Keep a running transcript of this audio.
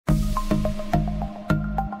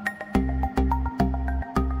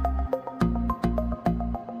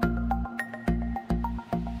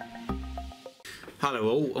Hello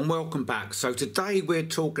all and welcome back. So today we're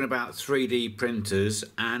talking about 3D printers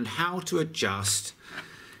and how to adjust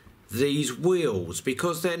these wheels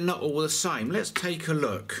because they're not all the same. Let's take a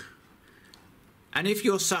look. And if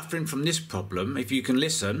you're suffering from this problem, if you can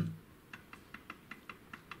listen,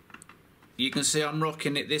 you can see I'm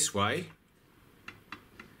rocking it this way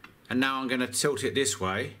and now I'm going to tilt it this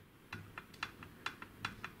way.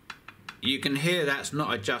 You can hear that's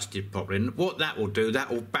not adjusted properly, and what that will do,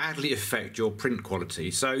 that will badly affect your print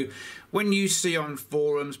quality. So when you see on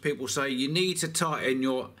forums people say you need to tighten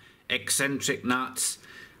your eccentric nuts,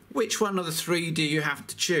 which one of the three do you have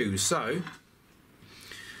to choose? So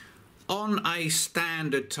on a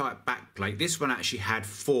standard type backplate, this one actually had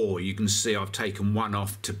 4. You can see I've taken one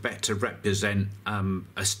off to better represent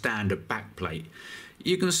a standard backplate.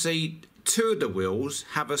 You can see 2 of the wheels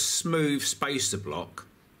have a smooth spacer block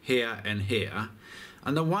here and here,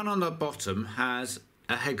 and the one on the bottom has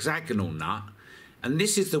a hexagonal nut, and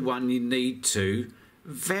this is the one you need to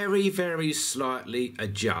very slightly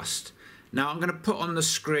adjust. Now I'm going to put on the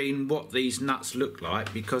screen what these nuts look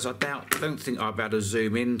like because I don't think I'll be able to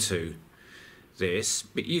zoom into this,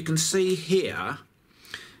 but you can see here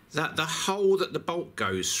that the hole that the bolt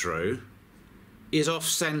goes through is off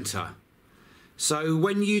center. So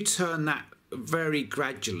when you turn that very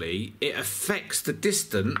gradually, it affects the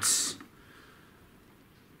distance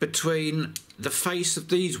between the face of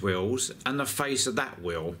these wheels and the face of that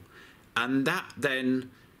wheel, and that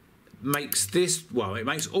then makes this, well, it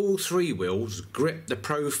makes all 3 wheels grip the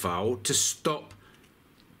profile to stop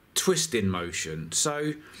twisting motion.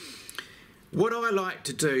 So what I like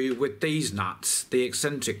to do with these nuts, the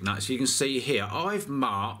eccentric nuts, you can see here I've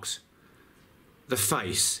marked the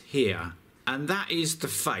face here, and that is the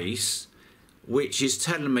face which is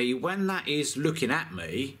telling me when that is looking at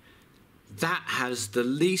me, that has the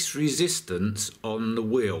least resistance on the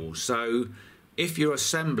wheel. So if you're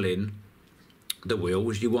assembling the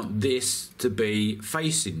wheels, you want this to be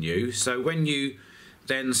facing you, so when you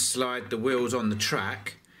then slide the wheels on the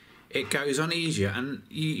track, it goes on easier, and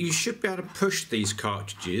you should be able to push these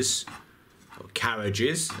cartridges or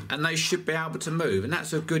carriages and they should be able to move, and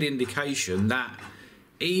that's a good indication that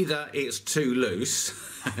either it's too loose,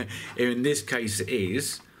 in this case it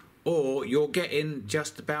is, or you're getting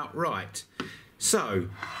just about right. So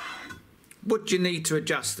what do you need to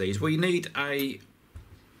adjust these? Well, you need a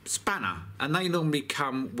spanner, and they normally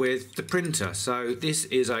come with the printer. So this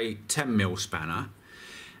is a 10mm spanner,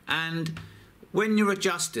 and when you're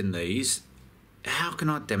adjusting these, how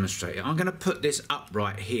can I demonstrate it? I'm going to put this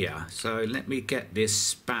upright here, so let me get this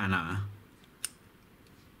spanner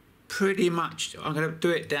pretty much, I'm going to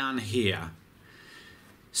do it down here.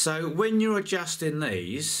 So when you're adjusting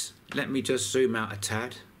these, let me just zoom out a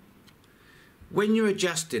tad. When you're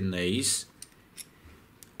adjusting these,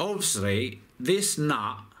 obviously this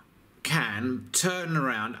nut can turn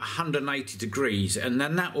around 180 degrees, and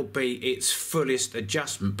then that will be its fullest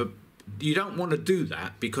adjustment, but you don't want to do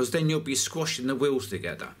that because then you'll be squashing the wheels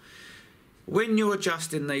together. When you're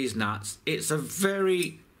adjusting these nuts, it's a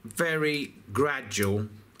very gradual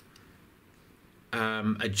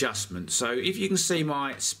adjustment. So if you can see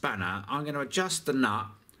my spanner, I'm going to adjust the nut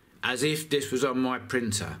as if this was on my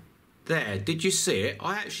printer. There, did you see it?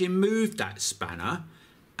 I actually moved that spanner,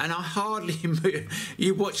 and I hardly move.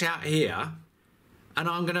 You watch out here, and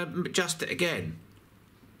I'm going to adjust it again.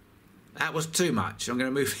 That was too much. I'm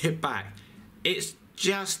going to move it back. It's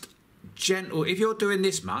just gentle. If you're doing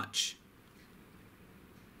this much,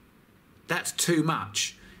 that's too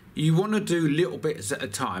much. You want to do little bits at a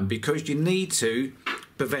time because you need to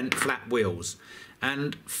prevent flat wheels,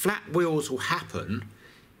 and flat wheels will happen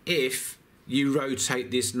if you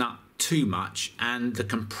rotate this nut too much and the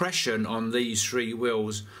compression on these 3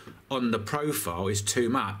 wheels on the profile is too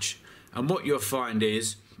much, and what you'll find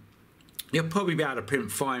is you'll probably be able to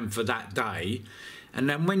print fine for that day, and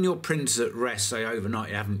then when your printer's at rest, say overnight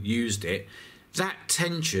you haven't used it, that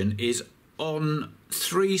tension is on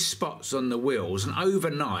 3 spots on the wheels, and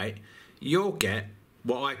overnight you'll get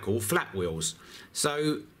what I call flat wheels.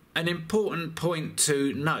 So an important point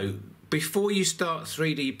to note, before you start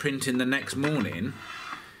 3D printing the next morning,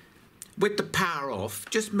 with the power off,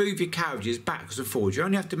 just move your carriages backwards and forwards. You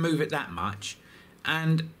only have to move it that much,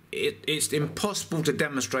 and it's impossible to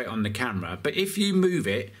demonstrate on the camera, but if you move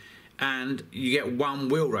it and you get 1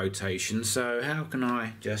 wheel rotation, so how can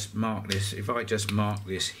I just mark this? If I just mark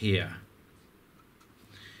this here,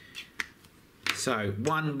 so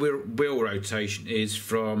 1 wheel rotation is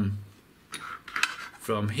from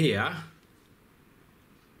here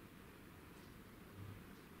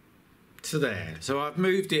to there. So I've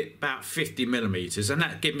moved it about 50 millimeters, and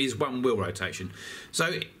that gives me one wheel rotation.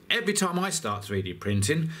 So every time I start 3D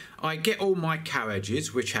printing, I get all my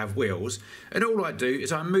carriages which have wheels, and all I do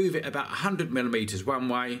is I move it about 100 millimeters one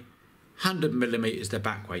way, 100 millimeters the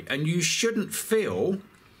back way, and you shouldn't feel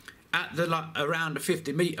at the around the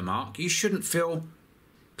 50 meter mark, you shouldn't feel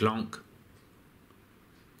clonk,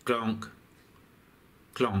 clonk,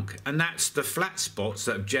 clonk, and that's the flat spots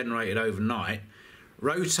that have generated overnight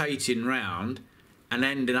rotating round and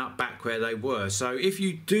ending up back where they were. So if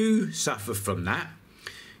you do suffer from that,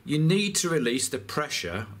 you need to release the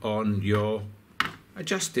pressure on your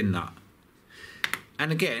adjusting nut.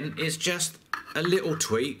 And again, it's just a little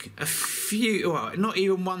tweak, a few, well, not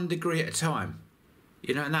even 1 degree at a time,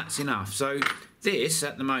 you know, and that's enough. So this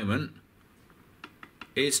at the moment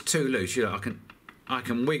is too loose. You know, I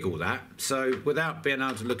can wiggle that. So without being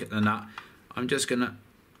able to look at the nut, I'm just gonna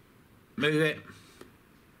move it.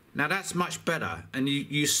 Now that's much better, and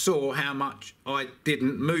you saw how much I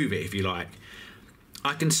didn't move it, if you like.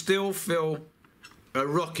 I can still feel a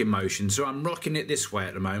rocking motion, so I'm rocking it this way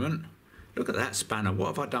at the moment. Look at that spanner, what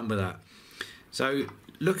have I done with that? So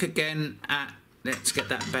look again at, let's get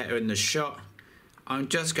that better in the shot. I'm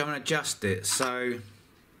just going to adjust it, so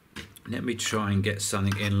let me try and get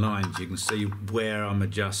something in line so you can see where I'm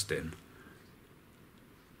adjusting.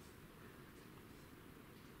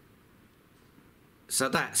 So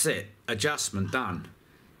that's it, adjustment done.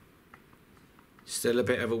 Still a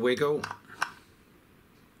bit of a wiggle.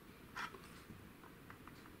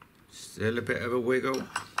 Still a bit of a wiggle.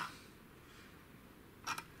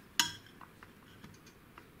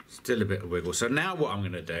 Still a bit of wiggle. So now what I'm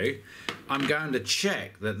going to do, I'm going to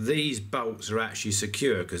check that these bolts are actually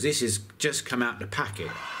secure, because this is just come out the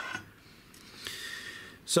packet.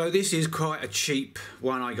 So this is quite a cheap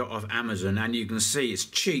one I got off Amazon, and you can see it's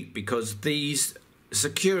cheap because these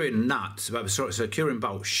securing nuts, sorry, securing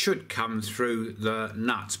bolts should come through the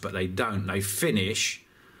nuts, but they don't. They finish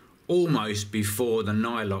almost before the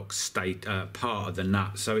nylock state part of the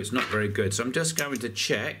nut, so it's not very good. So I'm just going to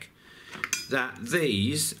check that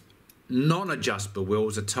these non-adjustable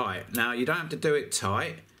wheels are tight. Now you don't have to do it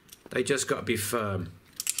tight, they just got to be firm.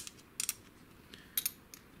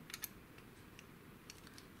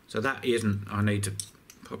 So that isn't, I need to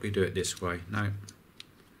probably do it this way. No,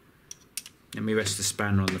 let me rest the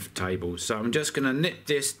spanner on the table. So I'm just going to nip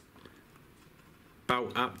this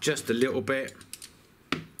bolt up just a little bit.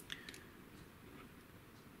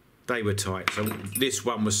 They were tight, so this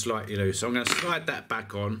one was slightly loose. So I'm going to slide that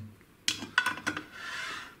back on.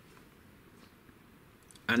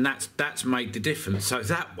 And that's made the difference. So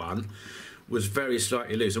that one was very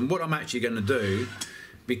slightly loose. And what I'm actually going to do,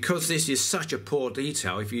 because this is such a poor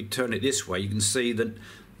detail, if you turn it this way, you can see that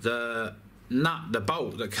the nut, the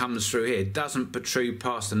bolt that comes through here doesn't protrude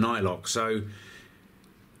past the nylock. So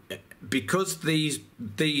because these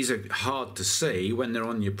are hard to see when they're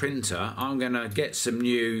on your printer, I'm going to get some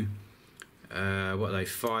new what are they,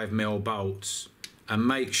 5mm bolts, and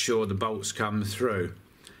make sure the bolts come through.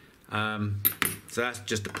 So that's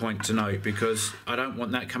just a point to note, because I don't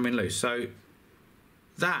want that coming loose. So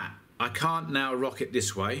that, I can't now rock it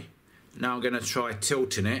this way. Now I'm going to try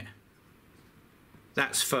tilting it.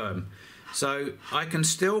 That's firm. So I can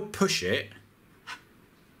still push it,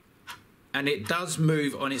 and it does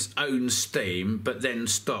move on its own steam, but then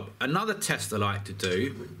stop. Another test I like to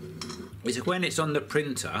do is when it's on the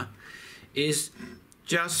printer, is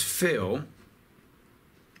just feel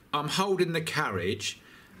I'm holding the carriage,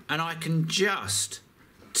 and I can just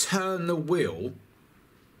turn the wheel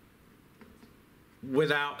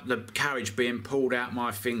without the carriage being pulled out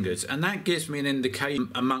my fingers, and that gives me an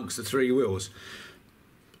indication amongst the three wheels.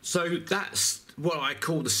 So that's what I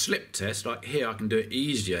call the slip test. Like here, I can do it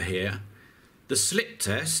easier here. The slip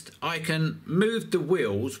test, I can move the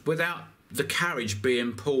wheels without the carriage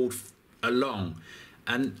being pulled along,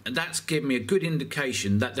 and that's given me a good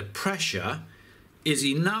indication that the pressure is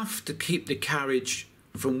enough to keep the carriage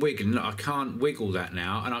from wiggling. Look, I can't wiggle that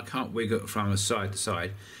now, and I can't wiggle it from side to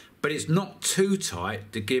side, but it's not too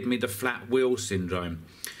tight to give me the flat wheel syndrome.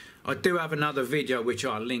 I do have another video which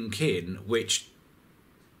I'll link in, which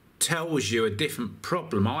tells you a different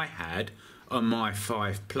problem I had on my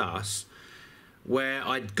 5 Plus, where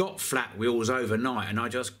I'd got flat wheels overnight and I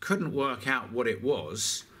just couldn't work out what it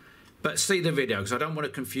was. But see the video, because I don't want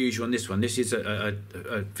to confuse you on this one. This is a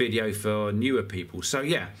video for newer people. So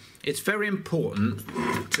yeah, it's very important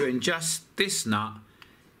to adjust this nut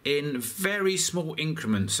in very small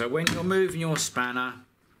increments. So when you're moving your spanner,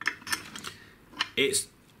 it's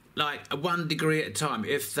like a 1 degree at a time,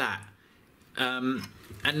 if that. And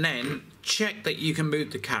then check that you can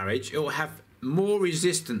move the carriage. It will have more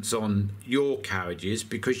resistance on your carriages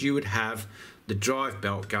because you would have the drive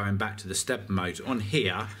belt going back to the stepper motor. On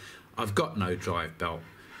here I've got no drive belt,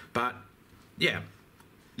 but yeah,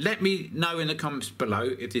 let me know in the comments below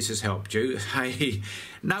if this has helped you. Hey,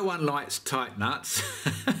 no one likes tight nuts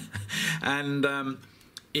and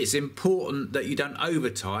it's important that you don't over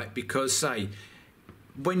tight, because say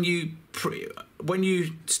when you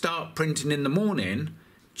start printing in the morning,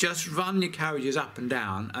 just run your carriages up and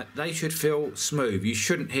down. They should feel smooth. You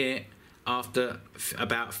shouldn't hear after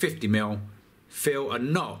about 50mm feel a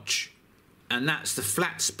notch, and that's the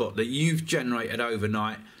flat spot that you've generated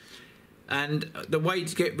overnight. And the way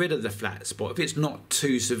to get rid of the flat spot, if it's not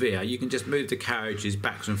too severe, you can just move the carriages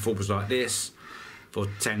backwards and forwards like this for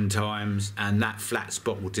 10 times and that flat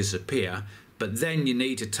spot will disappear. But then you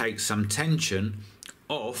need to take some tension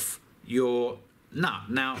off your nut.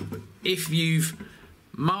 Now, if you've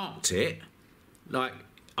marked it like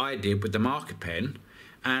I did with the marker pen,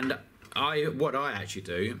 and what I actually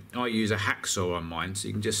do, I use a hacksaw on mine, so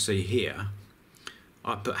you can just see here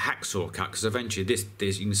I put hacksaw cut, because eventually this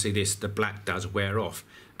you can see this, the black does wear off,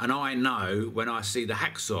 and I know when I see the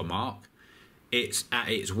hacksaw mark it's at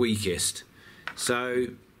its weakest. So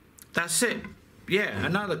that's it. Yeah,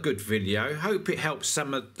 another good video. Hope it helps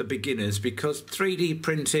some of the beginners, because 3D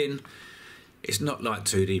printing, it's not like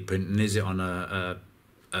 2D printing, is it, on a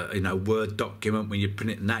Word document. When you're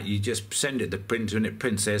printing that, you just send it to the printer and it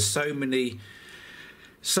prints. There's so many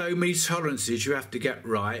tolerances you have to get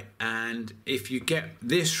right, and if you get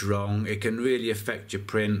this wrong it can really affect your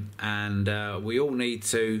print. And we all need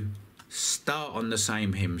to start on the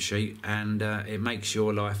same hymn sheet, and it makes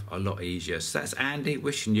your life a lot easier. So that's Andy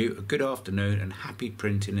wishing you a good afternoon and happy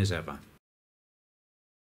printing as ever.